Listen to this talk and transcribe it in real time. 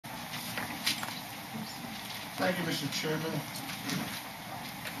Thank you, Mr. Chairman.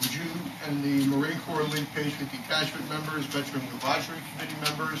 Would you and the Marine Corps Elite Patriot Detachment members, Veteran Advisory Committee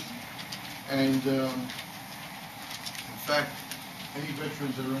members, and in fact, any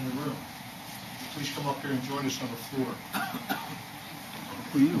veterans that are in the room, please come up here and join us on the floor.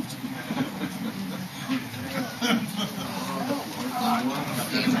 Who are you?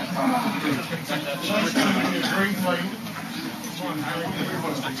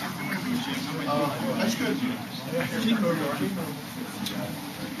 That's good.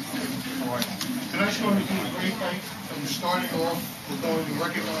 Tonight's going to be a great night, and starting off, we're going to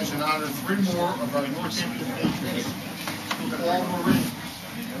recognize and honor 3 more of our Northampton patriots, all Marines.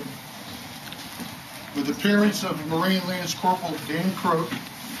 With the appearance of Marine Lance Corporal Dan Croak,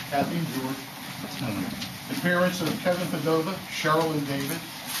 Kathy and George, the appearance of Kevin Padova, Cheryl and David,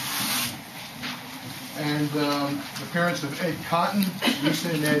 and the appearance of Ed Cotton, Lisa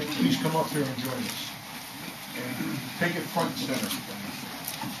and Ed. Please come up here and join us. And take it front and center.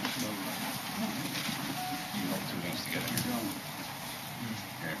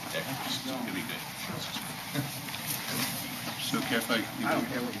 So, Kev, I don't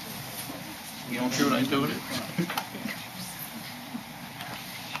care what you don't care what I do with it?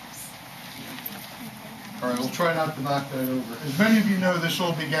 All right, we'll try not to knock that over. As many of you know, this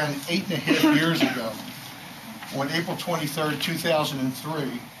all began 8.5 years ago, on April 23rd,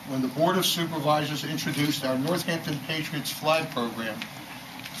 2003, when the Board of Supervisors introduced our Northampton Patriots Flag Program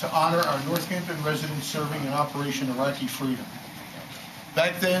to honor our Northampton residents serving in Operation Iraqi Freedom.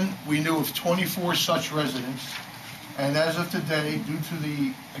 Back then, we knew of 24 such residents, and as of today, due to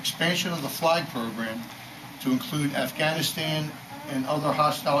the expansion of the flag program to include Afghanistan and other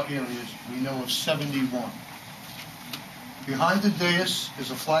hostile areas, we know of 71. Behind the dais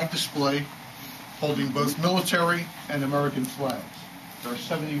is a flag display holding both military and American flags. There are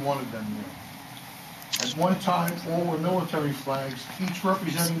 71 of them there. At one time, all were military flags, each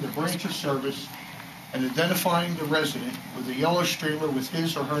representing the branch of service and identifying the resident with a yellow streamer with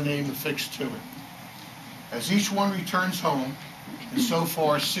his or her name affixed to it. As each one returns home, and so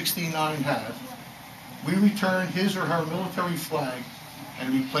far 69 have, we return his or her military flag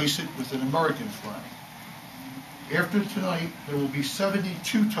and replace it with an American flag. After tonight, there will be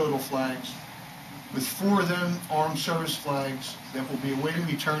 72 total flags, with 4 of them armed service flags that will be awaiting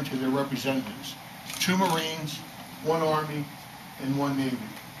return to their representatives. 2 Marines, 1 Army, and 1 Navy.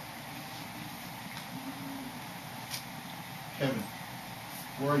 Kevin.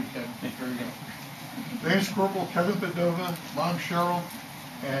 Where are you, Kevin? There you go. Lance Corporal Kevin Padova, Mom Cheryl,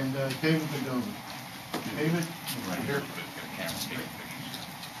 and David Padova. David, right here.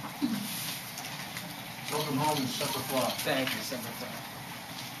 Welcome home in Semper Fi. Thank you, Semper Fi.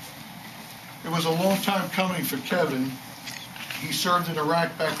 It was a long time coming for Kevin. He served in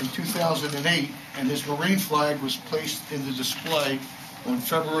Iraq back in 2008, and his Marine flag was placed in the display on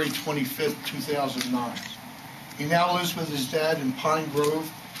February 25th, 2009. He now lives with his dad in Pine Grove,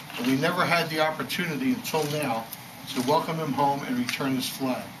 and we never had the opportunity until now to welcome him home and return his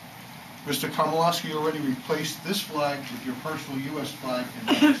flag. Mr. Komolowski already replaced this flag with your personal U.S. flag in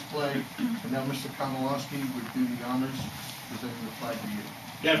the display, and now Mr. Komolowski would do the honors presenting the flag to you.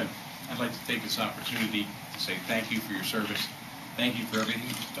 Kevin, I'd like to take this opportunity to say thank you for your service. Thank you for everything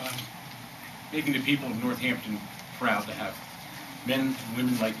you've done, making the people of Northampton proud to have men and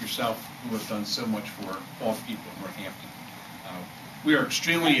women like yourself who have done so much for all the people of Northampton. We are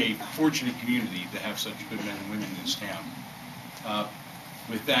extremely a fortunate community to have such good men and women in this town.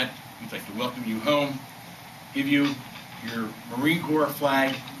 With that, we'd like to welcome you home, give you your Marine Corps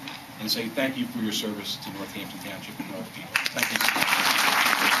flag, and say thank you for your service to Northampton Township and all the people. Thank you so much.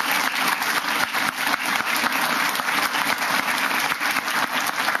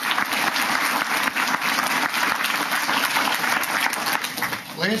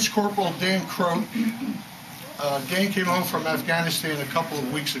 Lance Corporal Dan Croak. Dan came home from Afghanistan a couple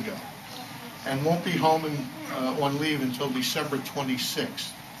of weeks ago and won't be home on leave until December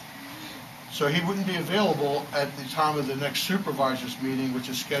 26th. So he wouldn't be available at the time of the next supervisors meeting, which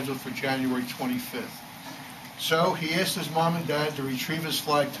is scheduled for January 25th. So he asked his mom and dad to retrieve his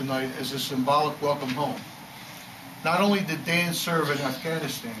flag tonight as a symbolic welcome home. Not only did Dan serve in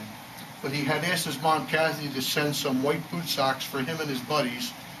Afghanistan, but he had asked his mom, Kathy, to send some white boot socks for him and his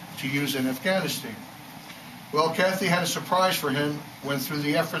buddies to use in Afghanistan. Well, Kathy had a surprise for him when, through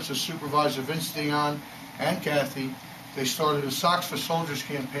the efforts of Supervisor Vince Dion and Kathy, they started a Socks for Soldiers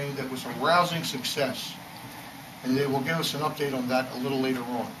campaign that was a rousing success. And they will give us an update on that a little later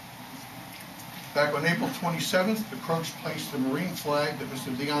on. Back on April 27th, the Croaks placed the Marine flag that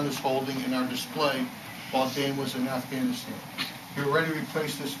Mr. Dion is holding in our display while Dan was in Afghanistan. You're ready to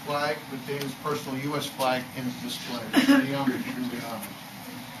replace this flag with Dan's personal U.S. flag in the display. The honor, truly honored.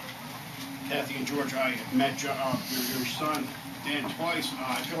 Kathy and George, I met your son, Dan, twice.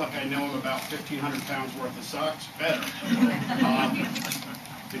 I feel like I know him about 1,500 pounds worth of socks better.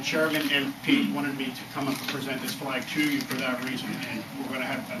 The chairman and Pete wanted me to come up and present this flag to you for that reason, and we're going to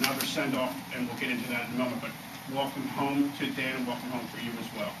have another send-off, and we'll get into that in a moment. But welcome home to Dan, and welcome home for you as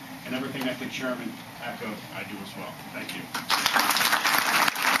well. And everything that the chairman echoed, I do as well. Thank you.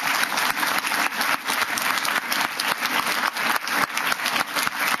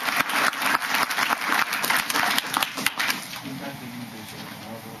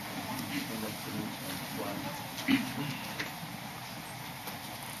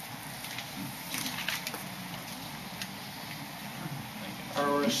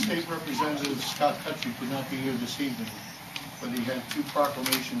 Our state representative, Scott Cutchy, could not be here this evening, but he had 2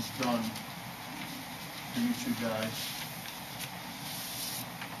 proclamations done for you 2 guys.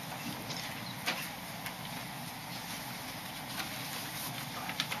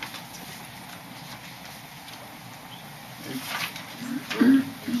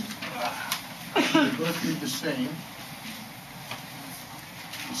 They both read the same.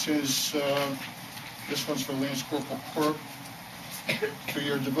 It says, this one's for Lance Corporal Croak. For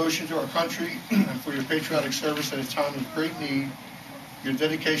your devotion to our country and for your patriotic service at a time of great need, your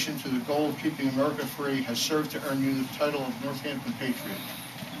dedication to the goal of keeping America free has served to earn you the title of Northampton Patriot.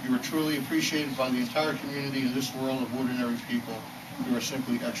 You are truly appreciated by the entire community in this world of ordinary people. You are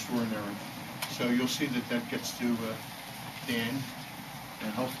simply extraordinary. So you'll see that that gets to Dan,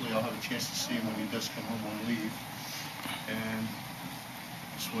 and hopefully I'll have a chance to see him when he does come home on leave. And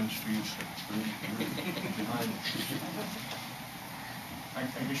this one's for you, sir. I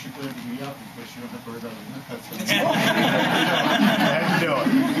guess you could have me up because you don't have to worry about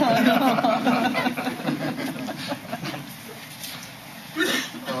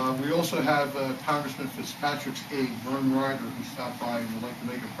it. We also have Congressman Fitzpatrick's aide, Vern Ryder, who stopped by and would like to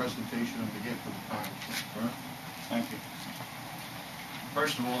make a presentation on behalf of the Congress. Thank you.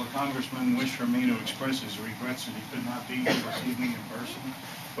 First of all, the Congressman wished for me to express his regrets that he could not be here this evening in person,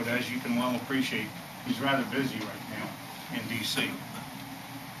 but as you can well appreciate, he's rather busy right now in D.C.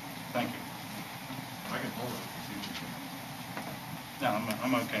 Thank you. I can hold it. No,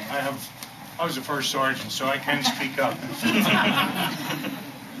 I'm okay. I was the first sergeant, so I can speak up.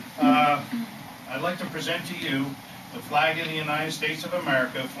 I'd like to present to you the flag of the United States of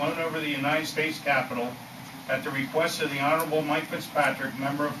America flown over the United States Capitol at the request of the Honorable Mike Fitzpatrick,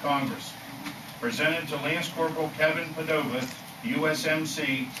 Member of Congress, presented to Lance Corporal Kevin Padova,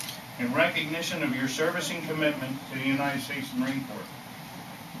 USMC, in recognition of your service and commitment to the United States Marine Corps.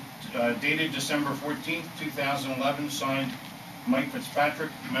 Dated December 14th, 2011, signed Mike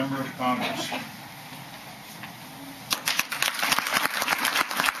Fitzpatrick, Member of Congress.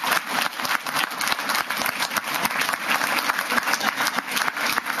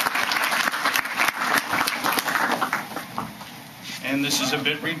 And this is a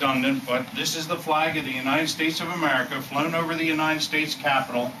bit redundant, but this is the flag of the United States of America flown over the United States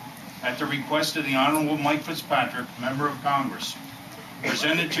Capitol at the request of the Honorable Mike Fitzpatrick, Member of Congress,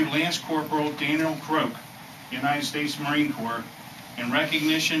 presented to Lance Corporal Daniel Croak, United States Marine Corps, in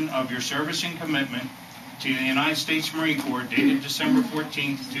recognition of your service and commitment to the United States Marine Corps, dated December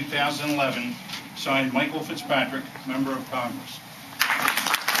 14, 2011, signed Michael Fitzpatrick, Member of Congress.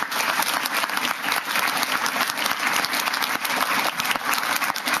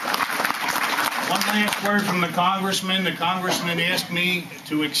 One last word from the Congressman. The Congressman asked me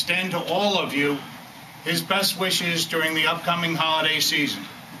to extend to all of you his best wishes during the upcoming holiday season.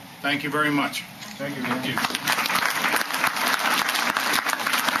 Thank you very much. Thank you. Thank you.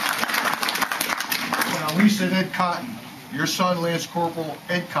 Lisa and Ed Cotton, your son, Lance Corporal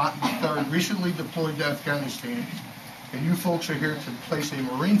Ed Cotton III, recently deployed to Afghanistan, and you folks are here to place a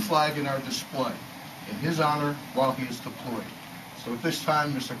Marine flag in our display in his honor while he is deployed. So at this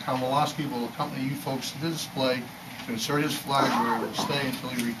time, Mr. Komolowski will accompany you folks to the display to insert his flag where it will stay until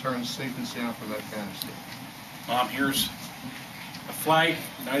he returns safe and sound from Afghanistan. Here's a flag,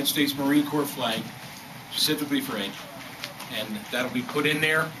 United States Marine Corps flag, specifically for Ed, and that'll be put in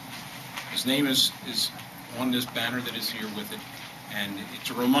there. His name is on this banner that is here with it, and it's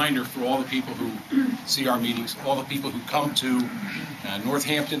a reminder for all the people who see our meetings, all the people who come to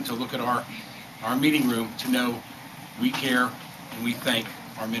Northampton to look at our meeting room, to know we care and we thank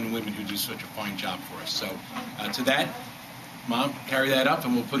our men and women who do such a fine job for us. So to that, Mom, carry that up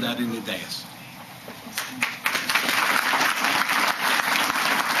and we'll put that in the dais.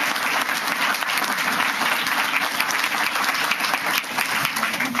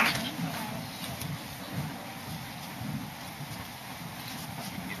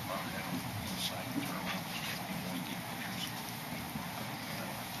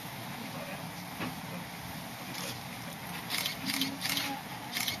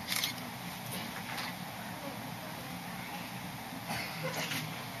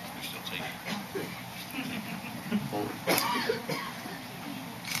 forward.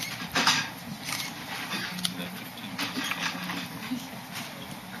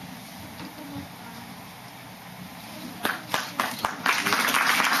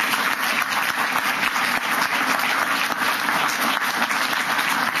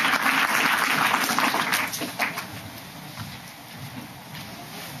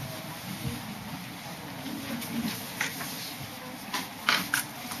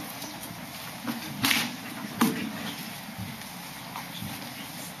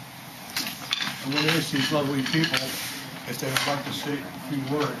 I'm going to ask these lovely people if they would like to say a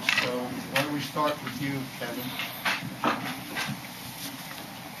few words. So why don't we start with you, Kevin?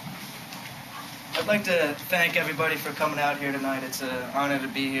 I'd like to thank everybody for coming out here tonight. It's an honor to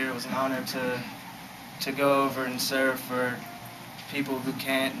be here. It was an honor to go over and serve for people who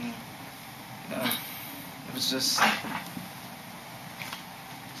can't. And it was just, I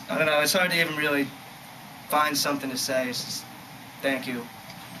don't know, it's hard to even really find something to say. It's just, thank you.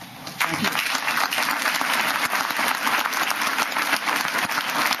 Thank you.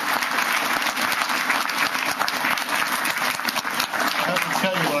 I have to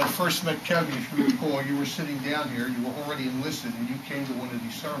tell you, when I first met Kevin, if you recall, you were sitting down here, you were already enlisted, and you came to one of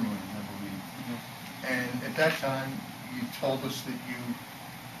these ceremonies, I believe. And at that time, you told us that you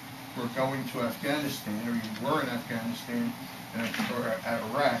were going to Afghanistan, or you were in Afghanistan, or at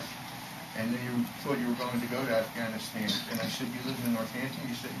Iraq, and then you thought you were going to go to Afghanistan. And I said, you live in Northampton?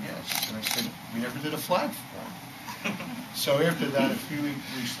 You said, yes. And I said, we never did a flag for him. So after that, a few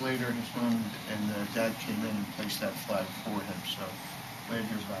weeks later, his mom and dad came in and placed that flag for him. So glad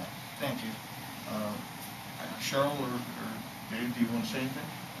you're back. Thank you. Cheryl or Dave, do you want to say anything?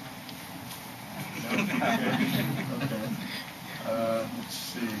 No? Okay. Let's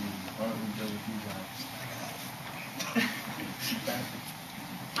see. Why don't we go with you guys?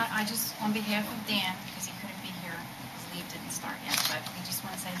 I just, on behalf of Dan, because he couldn't be here, his leave didn't start yet, but we just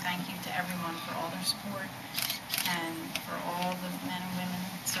want to say thank you to everyone for all their support and for all the men and women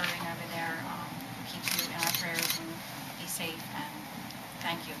serving over there. We keep you in our prayers and be safe, and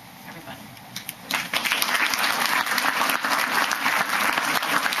thank you, everybody.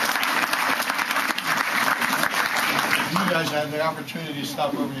 You guys had the opportunity to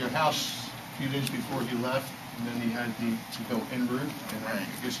stop over to your house a few days before he left, and then he had to go en route, and I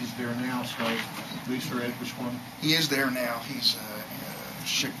guess he's there now. So, Lisa or Ed, which one? He is there now. He's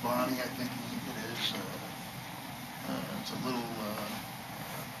Shikbani, I think it is. It's a little,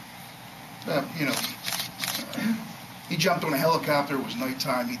 he jumped on a helicopter. It was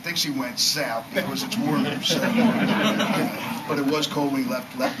nighttime. He thinks he went south because it's warmer. So, but it was cold when he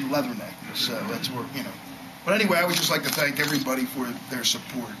left Leatherneck. So that's where, But anyway, I would just like to thank everybody for their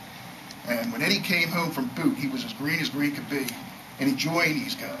support. And when Eddie came home from boot, he was as green could be, and he joined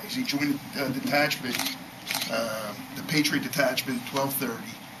these guys. He joined the detachment, the Patriot Detachment,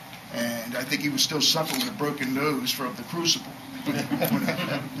 1230, and I think he was still suffering with a broken nose from the Crucible when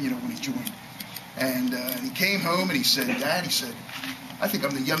he joined. And he came home and he said, Dad, he said, I think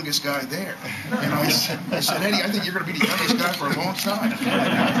I'm the youngest guy there. And I said, Eddie, I think you're going to be the youngest guy for a long time.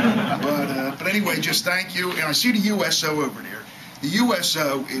 But anyway, just thank you. And I see the USO over there. The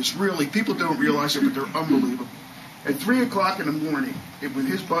USO is really, people don't realize it, but they're unbelievable. At 3 o'clock in the morning, when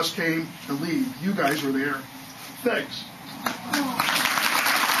his bus came to leave, you guys were there. Thanks.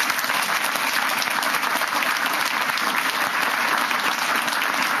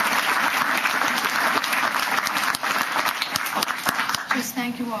 Just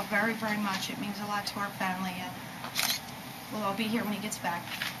thank you all very, very much. It means a lot to our family, and we'll all be here when he gets back.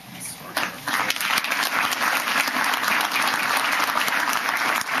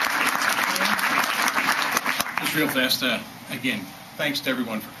 Just real fast, again, thanks to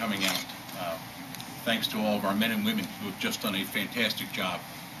everyone for coming out. Thanks to all of our men and women who have just done a fantastic job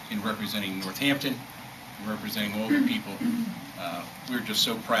in representing Northampton, and representing all the people. We're just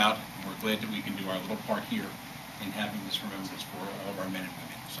so proud, and we're glad that we can do our little part here in having this remembrance for all of our men and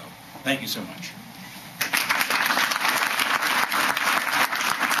women. So, thank you so much.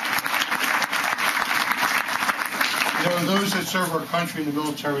 Those that serve our country in the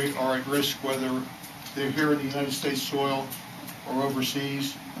military are at risk, whether they're here in the United States soil or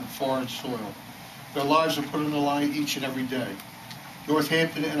overseas on foreign soil. Their lives are put on the line each and every day.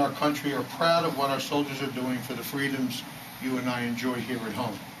 Northampton and our country are proud of what our soldiers are doing for the freedoms you and I enjoy here at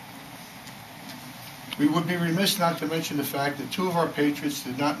home. We would be remiss not to mention the fact that 2 of our patriots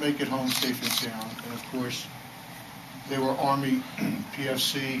did not make it home safe and sound, and of course, they were Army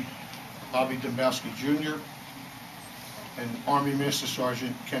PFC Bobby Dembowski Jr. and Army Master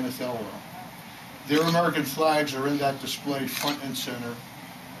Sergeant Kenneth Elwell. Their American flags are in that display front and center,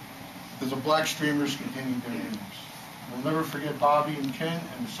 with the black streamers containing their names. We'll never forget Bobby and Ken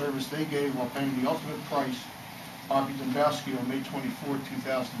and the service they gave while paying the ultimate price. Bobby Dombowski on May 24,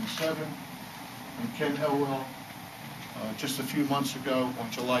 2007, and Ken Elwell just a few months ago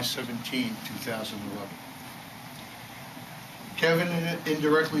on July 17, 2011. Kevin,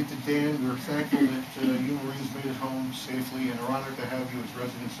 indirectly to Dan, we're thankful that you Marines made it home safely and are honored to have you as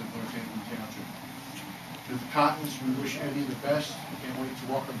residents of Northampton Township. To the Cottons, we wish Eddie the best and can't wait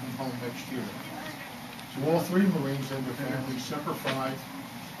to welcome him home next year. To all three Marines and their families, Semper Fi,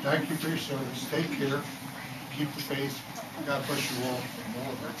 thank you for your service. Take care. Keep the faith. God bless you all and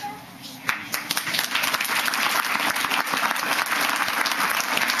all of our troops.